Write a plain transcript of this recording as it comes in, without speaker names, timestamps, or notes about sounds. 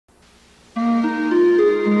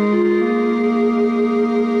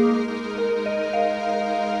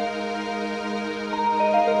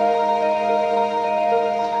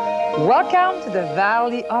Welcome to the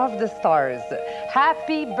Valley of the Stars.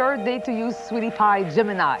 Happy birthday to you, sweetie pie,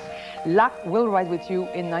 Gemini. Luck will ride with you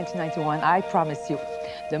in 1991, I promise you.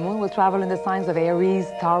 The moon will travel in the signs of Aries,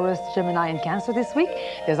 Taurus, Gemini, and Cancer this week.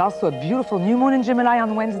 There's also a beautiful new moon in Gemini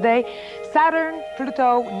on Wednesday. Saturn,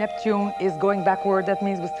 Pluto, Neptune is going backward. That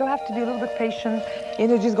means we still have to be a little bit patient.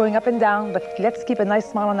 Energy is going up and down, but let's keep a nice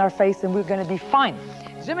smile on our face and we're going to be fine.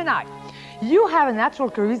 Gemini, you have a natural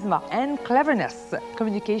charisma and cleverness.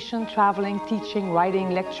 Communication, traveling, teaching, writing,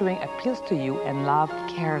 lecturing appeals to you, and love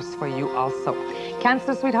cares for you also.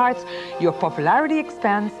 Cancer, sweethearts, your popularity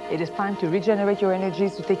expands. It is time to regenerate your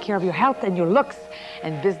energies, to take care of your health and your looks,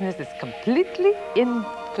 and business is completely in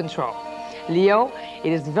control. Leo,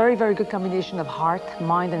 it is very, very good combination of heart,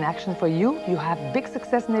 mind, and action for you. You have big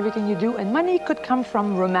success in everything you do, and money could come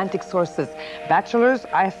from romantic sources. Bachelors,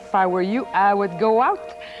 if I were you, I would go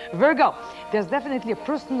out. Virgo, there's definitely a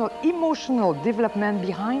personal, emotional development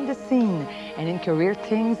behind the scene, and in career,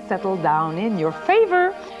 things settle down in your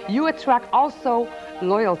favor. You attract also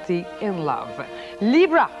loyalty in love.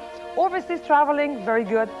 Libra, overseas traveling, very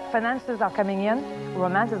good. Finances are coming in.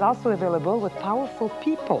 Romance is also available with powerful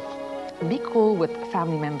people. Be cool with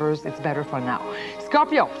family members, it's better for now.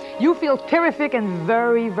 Scorpio, you feel terrific and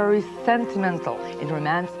very, very sentimental. In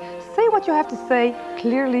romance, say what you have to say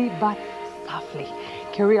clearly but softly.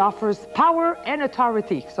 Career offers power and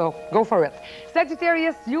authority, so go for it.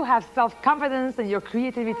 Sagittarius, you have self-confidence and your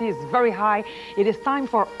creativity is very high. It is time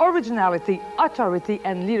for originality, authority,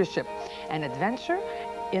 and leadership. And adventure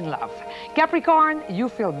in love. Capricorn, you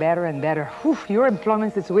feel better and better. Whew, your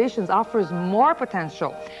employment situations offers more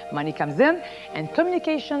potential. Money comes in, and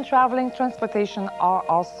communication, traveling, transportation are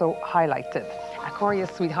also highlighted.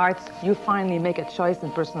 Aquarius, sweethearts, you finally make a choice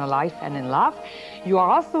in personal life and in love. You are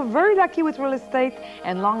also very lucky with real estate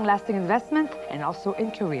and long-lasting investment, and also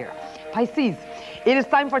in career. Pisces, it is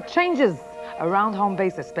time for changes around home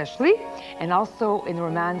base especially, and also in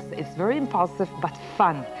romance, it's very impulsive but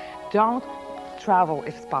fun. Don't travel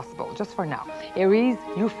if possible, just for now. Aries,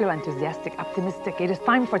 you feel enthusiastic, optimistic. It is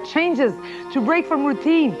time for changes, to break from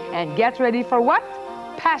routine and get ready for what?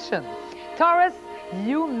 Passion. Taurus,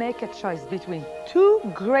 you make a choice between two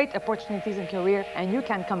great opportunities in career, and you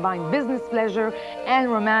can combine business pleasure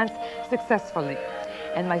and romance successfully.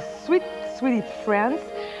 And my sweetie friends,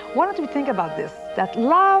 why don't we think about this? That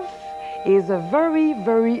love is a very,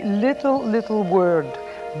 very little word,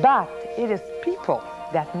 but it is people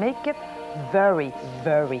that make it very,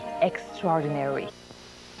 very extraordinary.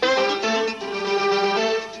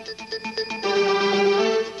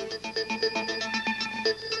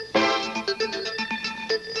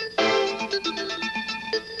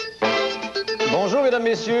 Bonjour mesdames,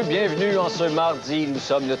 messieurs, bienvenue en ce mardi. Nous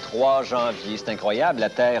sommes le 3 janvier. C'est incroyable, la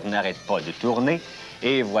Terre n'arrête pas de tourner.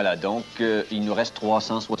 Et voilà donc, il nous reste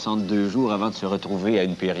 362 jours avant de se retrouver à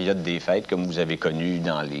une période des fêtes, comme vous avez connu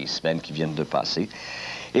dans les semaines qui viennent de passer.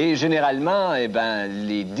 Et généralement, eh ben,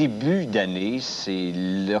 les débuts d'année, c'est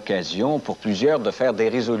l'occasion pour plusieurs de faire des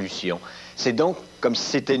résolutions. C'est donc comme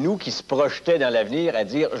si c'était nous qui se projetaient dans l'avenir à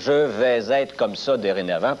dire « je vais être comme ça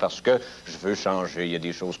dorénavant parce que je veux changer, il y a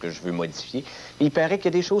des choses que je veux modifier ». Il paraît qu'il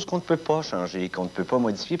y a des choses qu'on ne peut pas changer, qu'on ne peut pas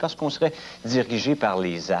modifier parce qu'on serait dirigé par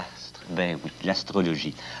les astres. Ben oui,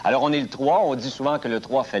 l'astrologie. Alors, on est le 3, on dit souvent que le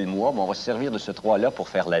 3 fait le mois. Bon, on va se servir de ce 3-là pour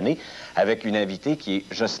faire l'année avec une invitée qui est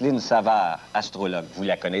Jocelyne Savard, astrologue. Vous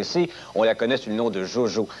la connaissez, on la connaît sous le nom de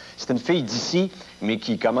JoJo. C'est une fille d'ici, mais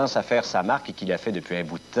qui commence à faire sa marque et qui l'a fait depuis un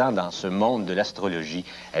bout de temps dans ce monde de l'astrologie.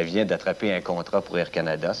 Elle vient d'attraper un contrat pour Air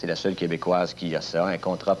Canada. C'est la seule Québécoise qui a ça. Un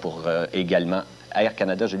contrat pour également Air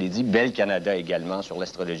Canada, je l'ai dit, Bell Canada également sur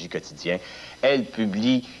l'astrologie quotidien. Elle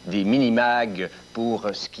publie des mini-mags pour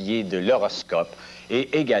ce qui est de l'horoscope.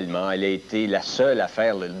 Et également, elle a été la seule à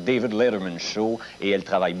faire le David Letterman Show et elle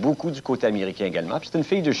travaille beaucoup du côté américain également. Puis c'est une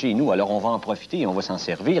fille de chez nous, alors on va en profiter et on va s'en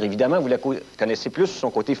servir. Évidemment, vous la connaissez plus sur son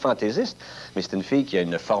côté fantaisiste, mais c'est une fille qui a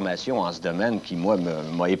une formation en ce domaine qui, moi,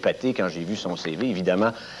 m'a épaté quand j'ai vu son CV.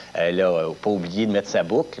 Évidemment, elle n'a pas oublié de mettre sa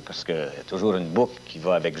boucle, parce qu'il y a toujours une boucle qui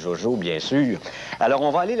va avec JoJo, bien sûr. Alors,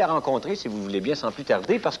 on va aller la rencontrer, si vous voulez bien, sans plus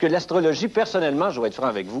tarder, parce que l'astrologie, personnellement, je vais être franc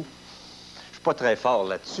avec vous, pas très fort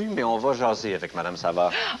là-dessus, mais on va jaser avec Mme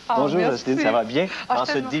Savard. Oh, bonjour, merci. Jocelyne, ça va bien en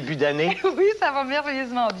ce début d'année? Oui, ça va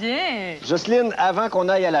merveilleusement bien. Jocelyne, avant qu'on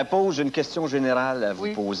aille à la pause, j'ai une question générale à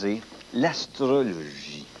vous poser.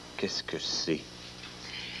 L'astrologie, qu'est-ce que c'est?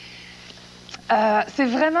 C'est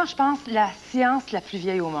vraiment, je pense, la science la plus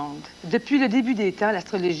vieille au monde. Depuis le début des temps,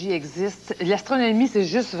 l'astrologie existe. L'astronomie, c'est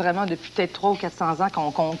juste vraiment depuis peut-être 300 ou 400 ans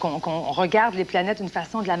qu'on regarde les planètes d'une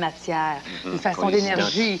façon de la matière, d'une façon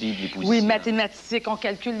d'énergie. Oui, mathématique, on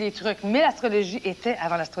calcule les trucs. Mais l'astrologie était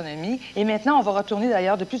avant l'astronomie. Et maintenant, on va retourner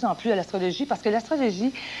d'ailleurs de plus en plus à l'astrologie parce que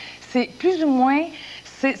l'astrologie, c'est plus ou moins...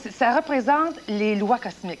 Ça représente les lois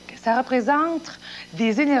cosmiques. Ça représente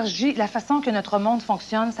des énergies, la façon que notre monde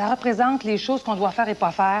fonctionne. Ça représente les choses qu'on doit faire et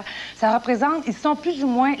pas faire. Ça représente, ils sont plus ou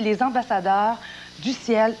moins les ambassadeurs du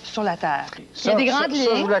ciel sur la Terre. Il y a des grandes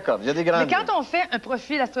lignes. Je vous l'accorde, il y a des grandes lignes. Mais quand on fait un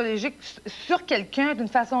profil astrologique sur quelqu'un d'une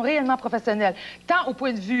façon réellement professionnelle, tant au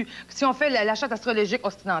point de vue, si on fait la charte astrologique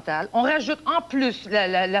occidentale, on rajoute en plus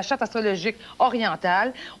la charte astrologique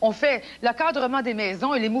orientale, on fait le des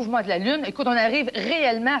maisons et les mouvements de la Lune, écoute, on arrive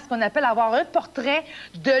réellement à ce qu'on appelle avoir un portrait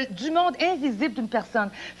du monde invisible d'une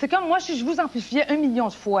personne. C'est comme moi, si je vous amplifiais 1 million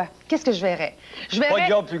de fois, qu'est-ce que je verrais? Je verrais...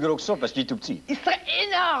 Pas de plus gros que ça, parce qu'il est tout petit. Il serait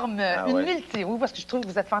énorme! Ah, une ouais. oui, parce que je trouve que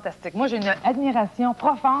vous êtes fantastique. Moi, j'ai une admiration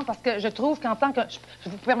profonde parce que je trouve qu'en tant que...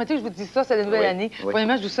 Vous permettez que je vous dise ça, c'est la nouvelle année. Oui.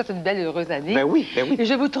 Premièrement, je vous souhaite une belle et heureuse année. Ben oui, ben oui. Et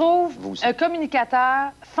je vous trouve un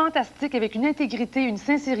communicateur fantastique avec une intégrité, une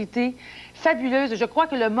sincérité fabuleuse. Je crois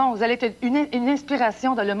que le monde, vous allez être une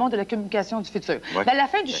inspiration dans le monde de la communication du futur. Ouais. Ben, à la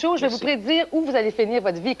fin du show, je vais vous prédire où vous allez finir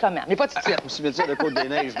votre vie et comment, mais pas tout de suite. Aussi bien sûr, le Côte des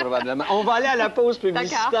Neiges, probablement. On va aller à la pause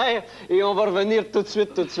publicitaire et on va revenir tout de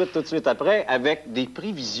suite après avec des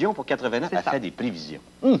prévisions pour 89. Elle fait des prévisions.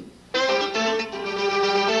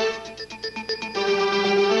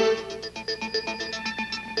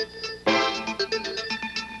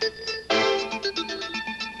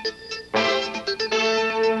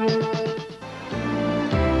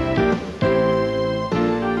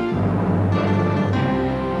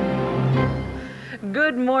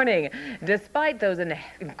 Good morning. Despite those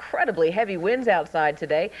incredibly heavy winds outside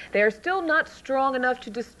today, they are still not strong enough to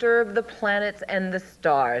disturb the planets and the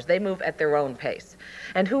stars. They move at their own pace.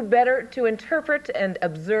 And who better to interpret and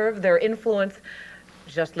observe their influence?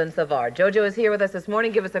 Jocelyn Savard. JoJo is here with us this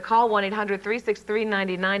morning. Give us a call,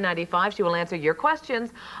 1-800-363-9995. She will answer your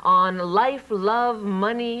questions on life, love,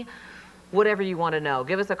 money, whatever you want to know.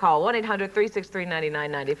 Give us a call,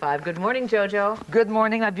 1-800-363-9995. Good morning, JoJo. Good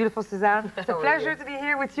morning, my beautiful Suzanne. It's a pleasure to be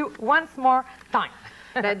here with you once more time.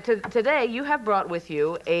 Now, today, you have brought with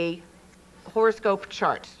you a horoscope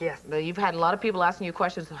chart. Yes. You've had a lot of people asking you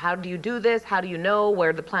questions. So how do you do this? How do you know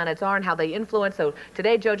where the planets are and how they influence? So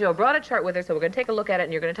today, JoJo brought a chart with her, so we're going to take a look at it,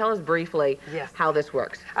 and you're going to tell us briefly how this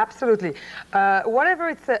works. Absolutely. Whatever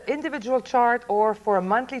it's an individual chart or for a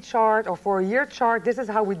monthly chart or for a year chart, this is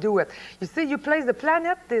how we do it. You see, you place the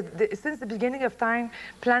planet, since the beginning of time,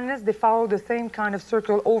 planets, they follow the same kind of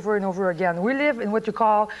circle over and over again. We live in what you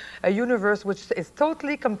call a universe which is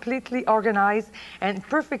totally, completely organized and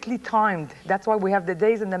perfectly timed. That's why we have the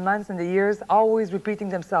days and the months and the years always repeating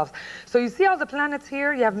themselves. So you see all the planets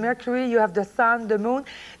here, you have Mercury, you have the sun, the moon.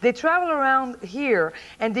 They travel around here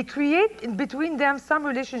and they create in between them some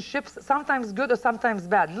relationships, sometimes good or sometimes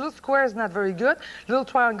bad. Little square is not very good, little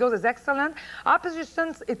triangle is excellent.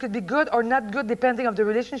 Oppositions, it could be good or not good depending on the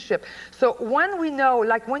relationship. So when we know,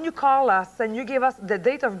 like when you call us and you give us the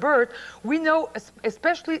date of birth, we know,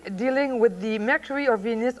 especially dealing with the Mercury or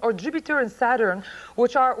Venus or Jupiter and Saturn,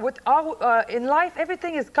 which are with all in life,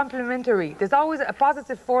 everything is complementary. There's always a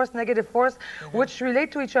positive force, negative force, which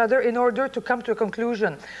relate to each other in order to come to a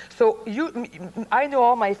conclusion. So I know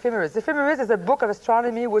all my ephemeris. Ephemeris is a book of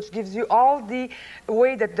astronomy which gives you all the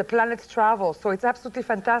way that the planets travel. So it's absolutely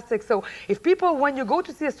fantastic. So if people, when you go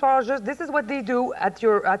to see astrologers, this is what they do at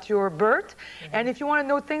your birth. And if you want to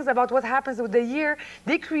know things about what happens with the year,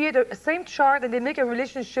 they create a same chart and they make a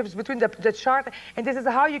relationships between the chart. And this is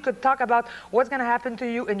how you could talk about what's going to happen to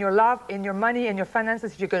you in your love, in your money, in your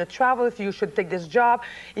finances, if you're going to travel, if you should take this job,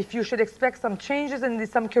 if you should expect some changes in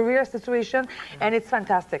some career situation, and it's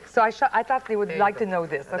fantastic. So I thought they would like to know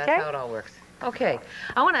this, okay? That's how it all works. Okay.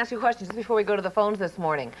 I want to ask you a question just before we go to the phones this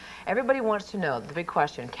morning. Everybody wants to know, the big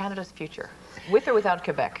question, Canada's future, with or without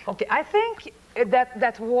Quebec? Okay, I think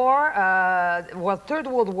that war, well, Third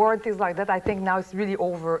World War and things like that, I think now it's really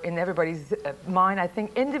over in everybody's mind. I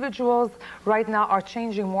think individuals right now are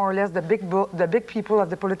changing more or less the big people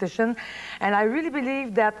of the politician. And I really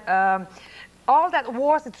believe that all that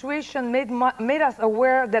war situation made us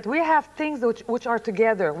aware that we have things which are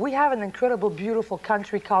together. We have an incredible, beautiful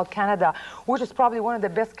country called Canada, which is probably one of the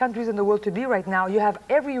best countries in the world to be right now. You have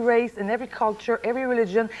every race and every culture, every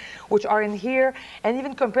religion, which are in here. And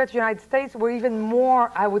even compared to the United States, we're even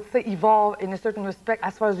more, I would say, evolved in a certain respect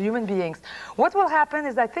as far as human beings. What will happen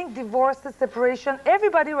is, I think, divorces, separation,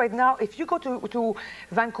 everybody right now, if you go to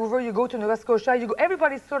Vancouver, you go to Nova Scotia,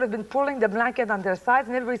 everybody's sort of been pulling the blanket on their sides,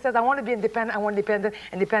 and everybody says, I want to be independent, I want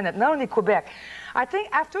independent, not only Quebec. I think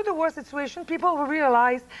after the war situation, people will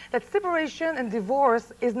realize that separation and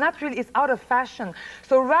divorce is not really, it's out of fashion.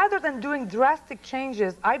 So rather than doing drastic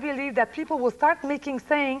changes, I believe that people will start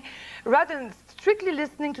saying, rather than strictly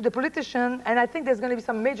listening to the politician, and I think there's going to be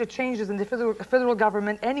some major changes in the federal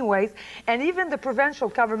government anyways, and even the provincial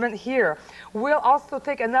government here will also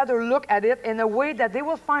take another look at it in a way that they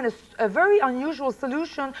will find a very unusual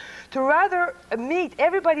solution to rather meet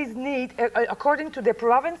everybody's need according to their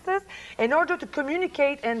provinces in order to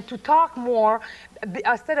communicate and to talk more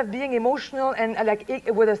instead of being emotional and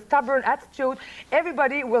with a stubborn attitude.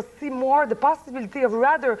 Everybody will see more the possibility of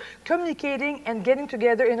rather communicating and getting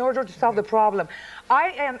together in order to solve the problem.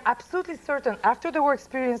 I am absolutely certain after the war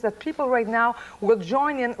experience that people right now will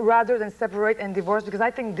join in rather than separate and divorce, because I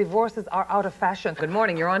think divorces are out of fashion. Good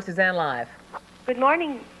morning. You're on Suzanne Live. Good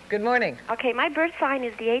morning. Good morning. Okay, my birth sign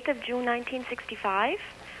is the 8th of June, 1965.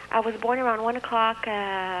 I was born around 1 o'clock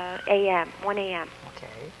a.m., 1 a.m.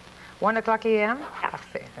 Okay. 1 o'clock a.m.? Yeah.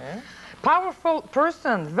 Parfait. Powerful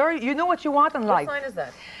person. You know what you want in life. What sign is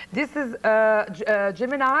that? This is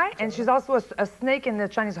Gemini, and she's also a snake in the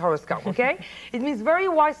Chinese horoscope, okay? It means very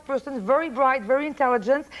wise person, very bright, very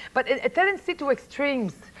intelligent, but a tendency to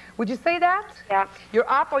extremes. Would you say that? Yeah. You're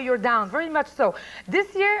up or you're down, very much so.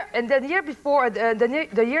 This year and the year before,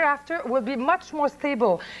 the year after will be much more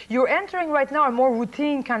stable. You're entering right now a more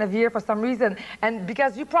routine kind of year for some reason, and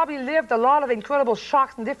because you probably lived a lot of incredible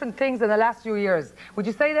shocks and different things in the last few years. Would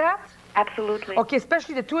you say that? Absolutely. Okay,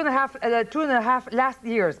 especially the two and a half last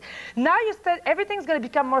years. Now you said everything's going to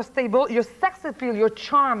become more stable. Your sex appeal, your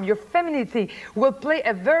charm, your femininity will play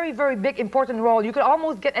a very, very big, important role. You could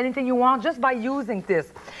almost get anything you want just by using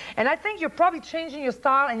this. And I think you're probably changing your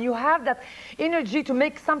style, and you have that energy to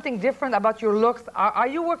make something different about your looks. Are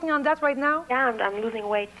you working on that right now? Yeah, I'm losing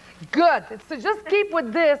weight. Good. So just keep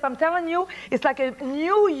with this. I'm telling you, it's like a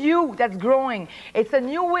new you that's growing. It's a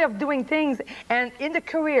new way of doing things. And in the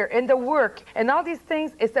career, in the work, and all these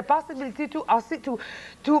things, it's a possibility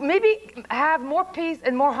to maybe have more peace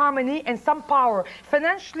and more harmony and some power.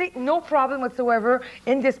 Financially, no problem whatsoever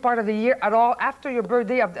in this part of the year at all. After your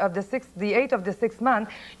birthday of the 8th of the 6th month,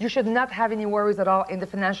 you should not have any worries at all in the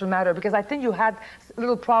financial matter, because I think you had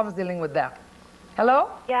little problems dealing with that. Hello?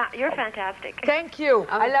 Yeah, you're fantastic. Thank you.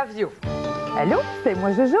 I love you. Allô, c'est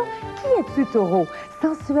moi Jojo. Qui es-tu, taureau?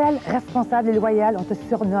 Sensuel, responsable et loyal, on te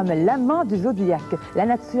surnomme l'amant du zodiaque. La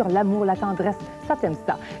nature, l'amour, la tendresse, ça t'aime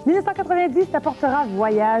ça. 1990 t'apportera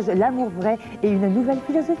voyage, l'amour vrai et une nouvelle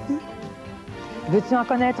philosophie. Veux-tu en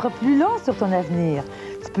connaître plus long sur ton avenir?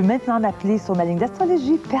 Tu peux maintenant m'appeler sur ma ligne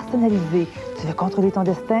d'astrologie personnalisée. Tu veux contrôler ton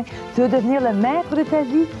destin? Tu veux devenir le maître de ta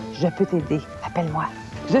vie? Je peux t'aider. Appelle-moi.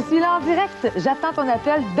 Je suis là en direct. J'attends ton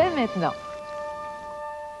appel dès maintenant.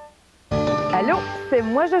 Allô, c'est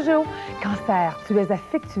moi Jojo. Cancer, tu es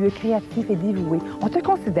affectueux, créatif et dévoué. On te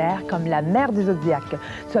considère comme la mère du zodiaque.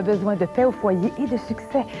 Tu as besoin de paix au foyer et de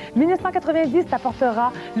succès. 1990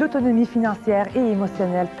 t'apportera l'autonomie financière et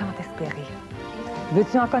émotionnelle tant espérée.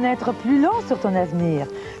 Veux-tu en connaître plus long sur ton avenir?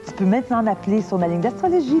 Tu peux maintenant m'appeler sur ma ligne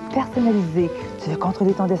d'astrologie personnalisée. Tu veux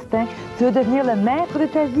contrôler ton destin? Tu veux devenir le maître de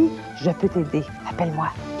ta vie? Je peux t'aider. Appelle-moi.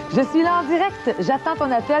 Je suis là en direct. J'attends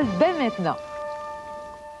ton appel dès maintenant.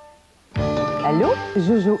 Allô,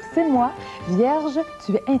 Jojo, c'est moi. Vierge,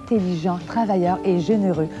 tu es intelligent, travailleur et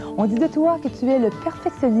généreux. On dit de toi que tu es le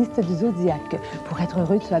perfectionniste du zodiaque. Pour être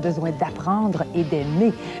heureux, tu as besoin d'apprendre et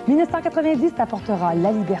d'aimer. 1990 t'apportera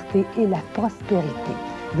la liberté et la prospérité.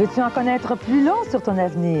 Veux-tu en connaître plus long sur ton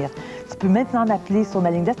avenir? Tu peux maintenant m'appeler sur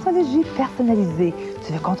ma ligne d'astrologie personnalisée.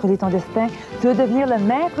 Tu veux contrôler ton destin? Tu veux devenir le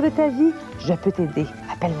maître de ta vie? Je peux t'aider.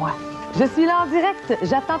 Appelle-moi. Je suis là en direct.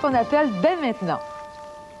 J'attends ton appel dès maintenant.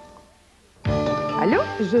 Allô,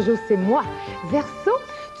 Jojo, c'est moi. Verseau,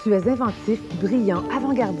 tu es inventif, brillant,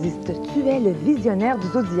 avant-gardiste. Tu es le visionnaire du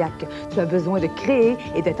zodiaque. Tu as besoin de créer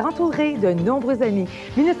et d'être entouré de nombreux amis.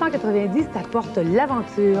 1990 t'apporte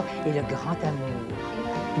l'aventure et le grand amour.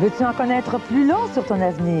 Veux-tu en connaître plus long sur ton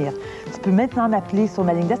avenir? Tu peux maintenant m'appeler sur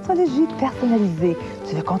ma ligne d'astrologie personnalisée.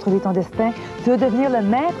 Tu veux contrôler ton destin? Tu veux devenir le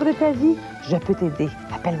maître de ta vie? Je peux t'aider.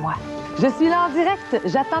 Appelle-moi. Je suis là en direct.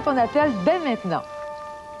 J'attends ton appel dès maintenant.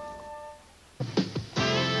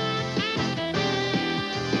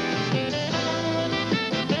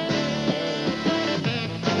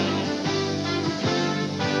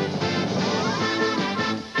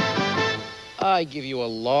 I give you a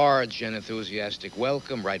large and enthusiastic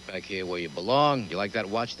welcome right back here where you belong. You like that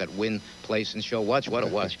watch, that Win Place and Show watch? What a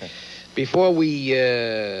watch. Before we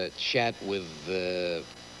chat with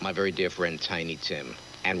my very dear friend Tiny Tim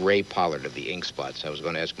and Ray Pollard of the Ink Spots, I was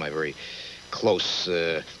going to ask my very close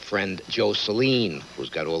friend Joe Celine, who's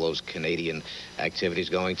got all those Canadian activities,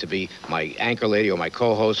 going to be my anchor lady or my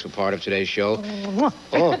co-host for part of today's show.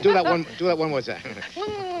 Oh, do that one more time.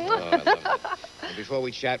 Oh, before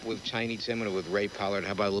we chat with Tiny Tim and with Ray Pollard,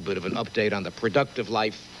 how about a little bit of an update on the productive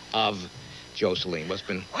life of Joe Celine? What's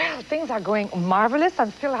been... Well, things are going marvelous.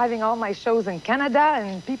 I'm still having all my shows in Canada,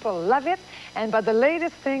 and people love it. But the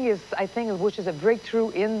latest thing is, I think, which is a breakthrough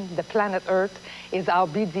in the planet Earth, is I'll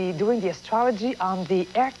be doing the astrology on the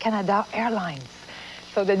Air Canada Airlines.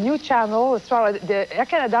 So the new channel, the Air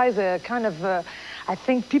Canada is a kind of... I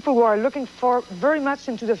think people who are looking for very much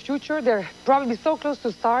into the future, they're probably so close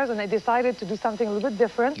to stars, and they decided to do something a little bit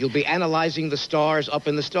different. You'll be analyzing the stars up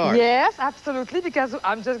in the stars. Yes, absolutely, because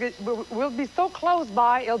we'll be so close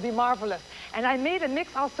by, it'll be marvelous. And I made a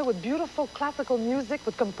mix also with beautiful classical music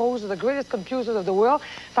with composers, the greatest composers of the world.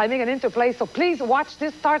 So I make an interplay. So please watch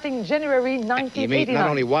this starting January 1989. You mean not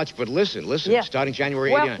only watch, but listen, yeah. Starting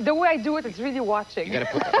January Well, 89. the way I do it, it's really watching. You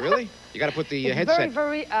got to put, really? You got to put the headset.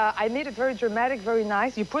 I made it very dramatic, very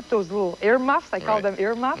nice. You put those little earmuffs, I call them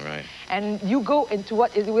earmuffs, and you go into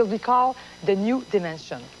what it will be called the new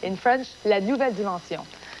dimension. In French, la nouvelle dimension.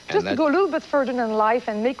 Just to go a little bit further in life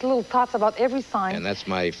and make little thoughts about every sign. And that's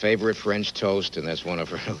my favorite French toast, and that's one of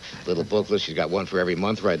her little booklets. She's got one for every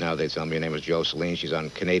month right now. They tell me her name is Jo Celine. She's on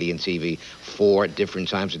Canadian TV 4 different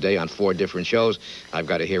times a day on 4 different shows. I've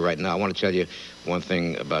got it here right now. I want to tell you one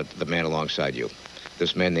thing about the man alongside you.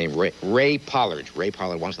 This man named Ray Pollard. Ray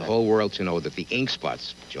Pollard wants the whole world to know that the Ink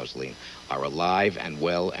Spots, Jo Celine, are alive and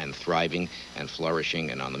well and thriving and flourishing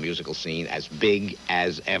and on the musical scene as big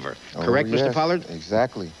as ever. Correct, yes, Mr. Pollard?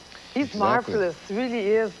 Exactly. He's marvelous, really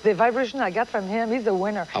is. The vibration I got from him, he's a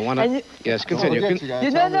winner. I want to... Yes, continue. No.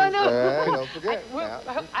 Don't forget.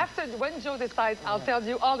 After, when Joe decides, I'll tell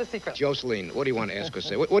you all the secrets. Jo Celine, what do you want to ask us?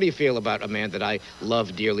 What do you feel about a man that I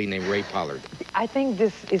love dearly named Ray Pollard? I think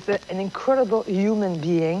this is an incredible human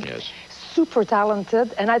being. Yes. Super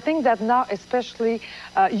talented, and I think that now especially,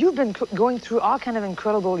 you've been going through all kind of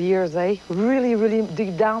incredible years, eh? Really, really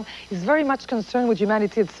deep down. He's very much concerned with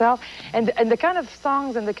humanity itself, and the kind of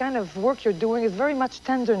songs and the kind of work you're doing is very much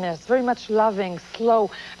tenderness, very much loving, slow,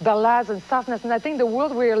 ballads and softness, and I think the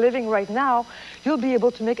world we're living right now, you'll be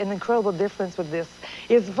able to make an incredible difference with this.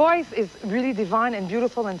 His voice is really divine and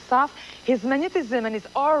beautiful and soft. His magnetism and his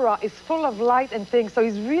aura is full of light and things, so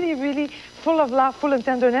he's really, really full of love, full of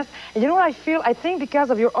tenderness. And you know what I feel? I think because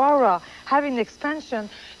of your aura having expansion,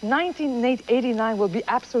 1989 will be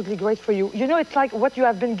absolutely great for you. You know, it's like what you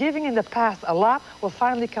have been giving in the past a lot will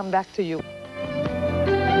finally come back to you.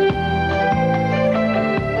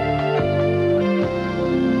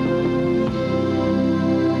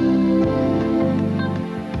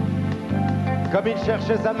 Comme il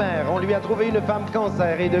cherchait sa mère, on lui a trouvé une femme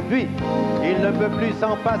cancer et depuis, il ne peut plus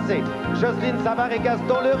s'en passer. Jocelyne Savard et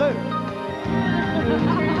Gaston Lheureux.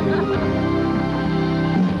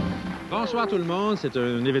 Bonsoir tout le monde. C'est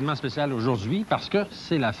un événement spécial aujourd'hui parce que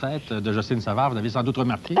c'est la fête de Jocelyne Savard. Vous l'avez sans doute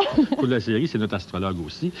remarqué. Pour la série, c'est notre astrologue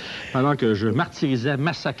aussi. Pendant que je martyrisais,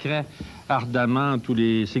 massacrais ardemment tous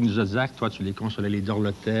les signes du zodiaque, toi, tu les consolais, les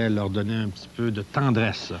dorlotais, leur donnais un petit peu de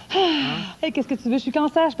tendresse. Hey, qu'est-ce que tu veux? Je suis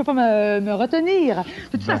cancer, je peux pas me retenir.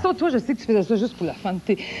 De toute façon, toi, je sais que tu faisais ça juste pour la fun.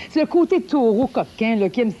 C'est le côté taureau coquin là,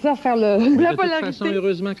 qui aime ça faire la polarité. De toute façon,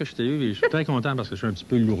 heureusement que je t'ai eu et je suis très content parce que je suis un petit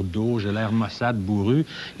peu lourdeau, j'ai l'air maussade, bourru.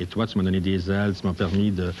 Et toi, tu m'as donné des ailes, tu m'as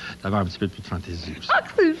permis d'avoir un petit peu plus de fantaisie aussi. Ah,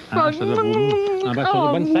 c'est le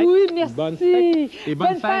fun! Bonne fête! Oui, merci! Bonne fête! Et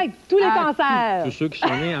bonne fête, tous les cancers! Tous ceux qui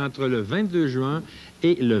sont nés entre le 22 juin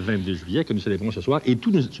et le 22 juillet, que nous célébrons ce soir. Et tu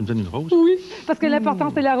me donnes une rose? Oui, parce que l'important,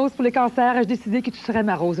 c'est la rose pour les cancers. J'ai décidé que tu serais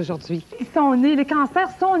ma rose aujourd'hui. Les cancers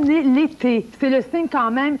sont nés l'été. C'est le signe quand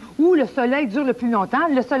même où le soleil dure le plus longtemps.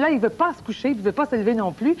 Le soleil, il ne veut pas se coucher, il ne veut pas se lever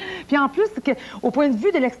non plus. Puis en plus, au point de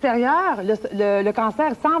vue de l'extérieur, le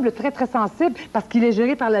cancer semble très, très sensible parce qu'il est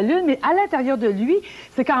géré par la Lune, mais à l'intérieur de lui,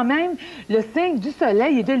 c'est quand même le signe du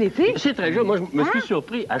soleil et de l'été. C'est très joli. Moi, je me suis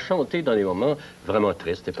surpris à chanter dans des moments vraiment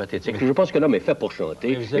tristes et pathétiques. Je pense que l'homme est fait pour chanter.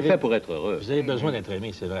 C'est fait pour être heureux. Vous avez besoin d'être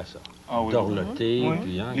aimé, c'est vrai, ça. Ah oui. Dorloter, oui.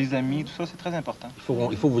 puis, hein, les amis, tout ça, c'est très important.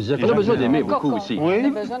 Il faut vous dire que... On a besoin d'aimer beaucoup aussi. Oui. On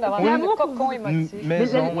a besoin d'avoir un cocon émotif.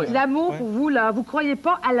 L'amour, pour vous, là, vous croyez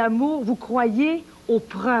pas à l'amour, vous croyez aux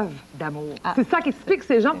preuves d'amour. C'est ça qui explique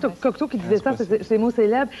ces gens Cocteau qui disaient ça, ces mots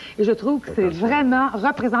célèbres. Et je trouve que c'est vraiment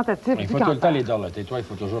représentatif. Il faut tout le temps les dorloter. Toi, il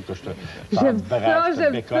faut toujours que je te... J'aime ça,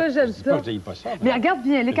 j'aime ça, j'aime ça. Je dis pas ça. Mais regarde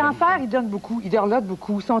bien, les cancers, ils donnent beaucoup, ils dorlotent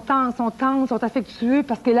beaucoup, ils sont tendres, sont affectueux,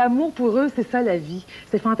 parce que l'amour, pour eux, c'est ça la vie.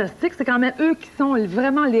 C'est fantastique. C'est quand même eux qui sont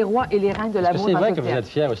vraiment les rois et les reines de l'amour. C'est vrai que vous êtes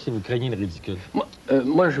fiers aussi, vous craignez le ridicule.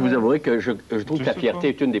 Moi, je vous avouerai que je trouve que la fierté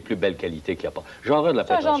est une des plus belles qualités qu'il n'y a pas. Genre de la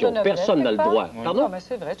prétention. Personne n'a le droit. Pardon? Non, mais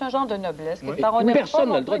c'est vrai, c'est un genre de noblesse. Personne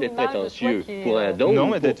n'a le droit d'être prétentieux pour un don. Non,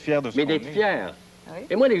 mais d'être fier de ce qu'on est. Mais d'être fier.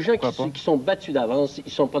 Et moi, les gens qui sont battus d'avance,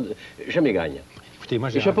 ils sont pas jamais gagnants. Écoutez, moi,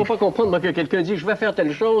 je ne peux pas comprendre que quelqu'un dit « je vais faire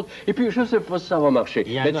telle chose » et puis je ne sais pas si ça va marcher.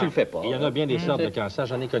 Mais tu le fais pas. Il y en a bien des sortes de cancers.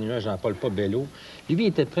 J'en ai connu un, Jean-Paul Bello. Lui, il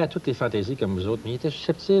était prêt à toutes les fantaisies comme vous autres, mais il était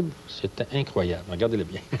susceptible. C'était incroyable. Regardez-le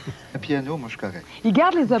bien. Un piano, moi, je suis correct. Il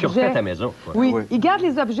garde les objets. Tu refais ta maison. Oui, il garde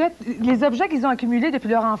les objets qu'ils ont accumulés depuis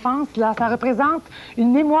leur enfance. Là, ça représente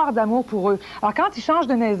une mémoire d'amour pour eux. Alors, quand ils changent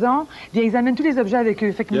de maison, bien, ils amènent tous les objets avec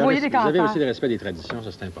eux. Fait que vous voyez des cancers. Vous avez aussi le respect des traditions,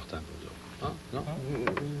 ça, c'est important pour vous. Ah, non?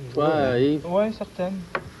 Toi, Yves? Oui, certaines.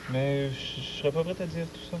 Mais je serais pas prêt à dire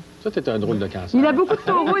tout ça. Ça, t'es un drôle de cancer. Il a beaucoup de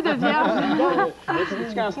taureaux et de vierges. C'est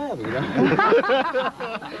du cancer, là.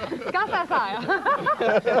 Quand ça sert.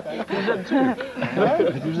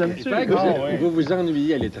 Vous aimez-tu? Vous vous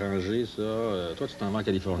ennuyez à l'étranger, ça. Toi, tu t'en vas en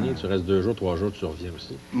Californie, tu restes 2 jours, 3 jours, tu reviens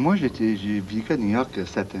aussi. Moi, j'ai vécu à New York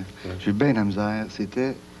 7 ans. J'ai eu bien la misère.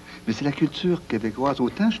 Mais c'est la culture québécoise.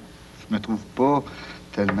 Autant je me trouve pas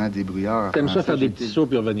tellement débrouillard. T'aimes ça faire des petits sauts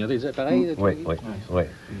puis revenir? Pareil? Oui.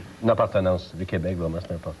 Une appartenance. Le Québec, vraiment,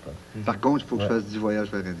 c'est important. Par contre, il faut que je fasse 10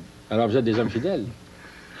 voyages par année. Alors, vous êtes des hommes fidèles?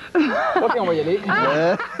 OK, on va y aller.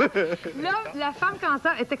 La femme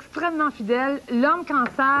cancer est extrêmement fidèle. L'homme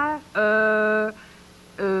cancer,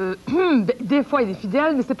 des fois, il est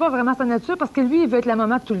fidèle, mais c'est pas vraiment sa nature parce que lui, il veut être la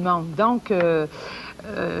maman de tout le monde. Donc,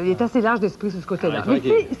 il est assez large d'esprit sur ce côté-là. Mais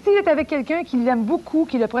s'il est avec quelqu'un qui l'aime beaucoup,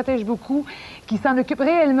 qui le protège beaucoup, qui s'en occupe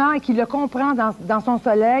réellement et qui le comprend dans son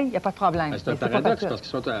soleil, il n'y a pas de problème. C'est un paradoxe parce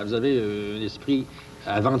que vous avez un esprit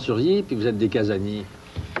aventurier puis vous êtes des casaniers.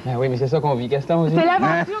 Ah oui, mais c'est ça qu'on vit, Gaston aussi. C'est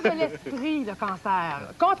l'aventure de l'esprit, le cancer.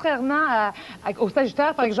 Contrairement au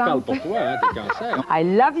Sagittaire, par exemple. Je parle pour toi, hein, t'es cancer. I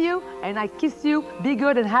love you and I kiss you. Be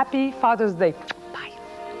good and happy Father's Day.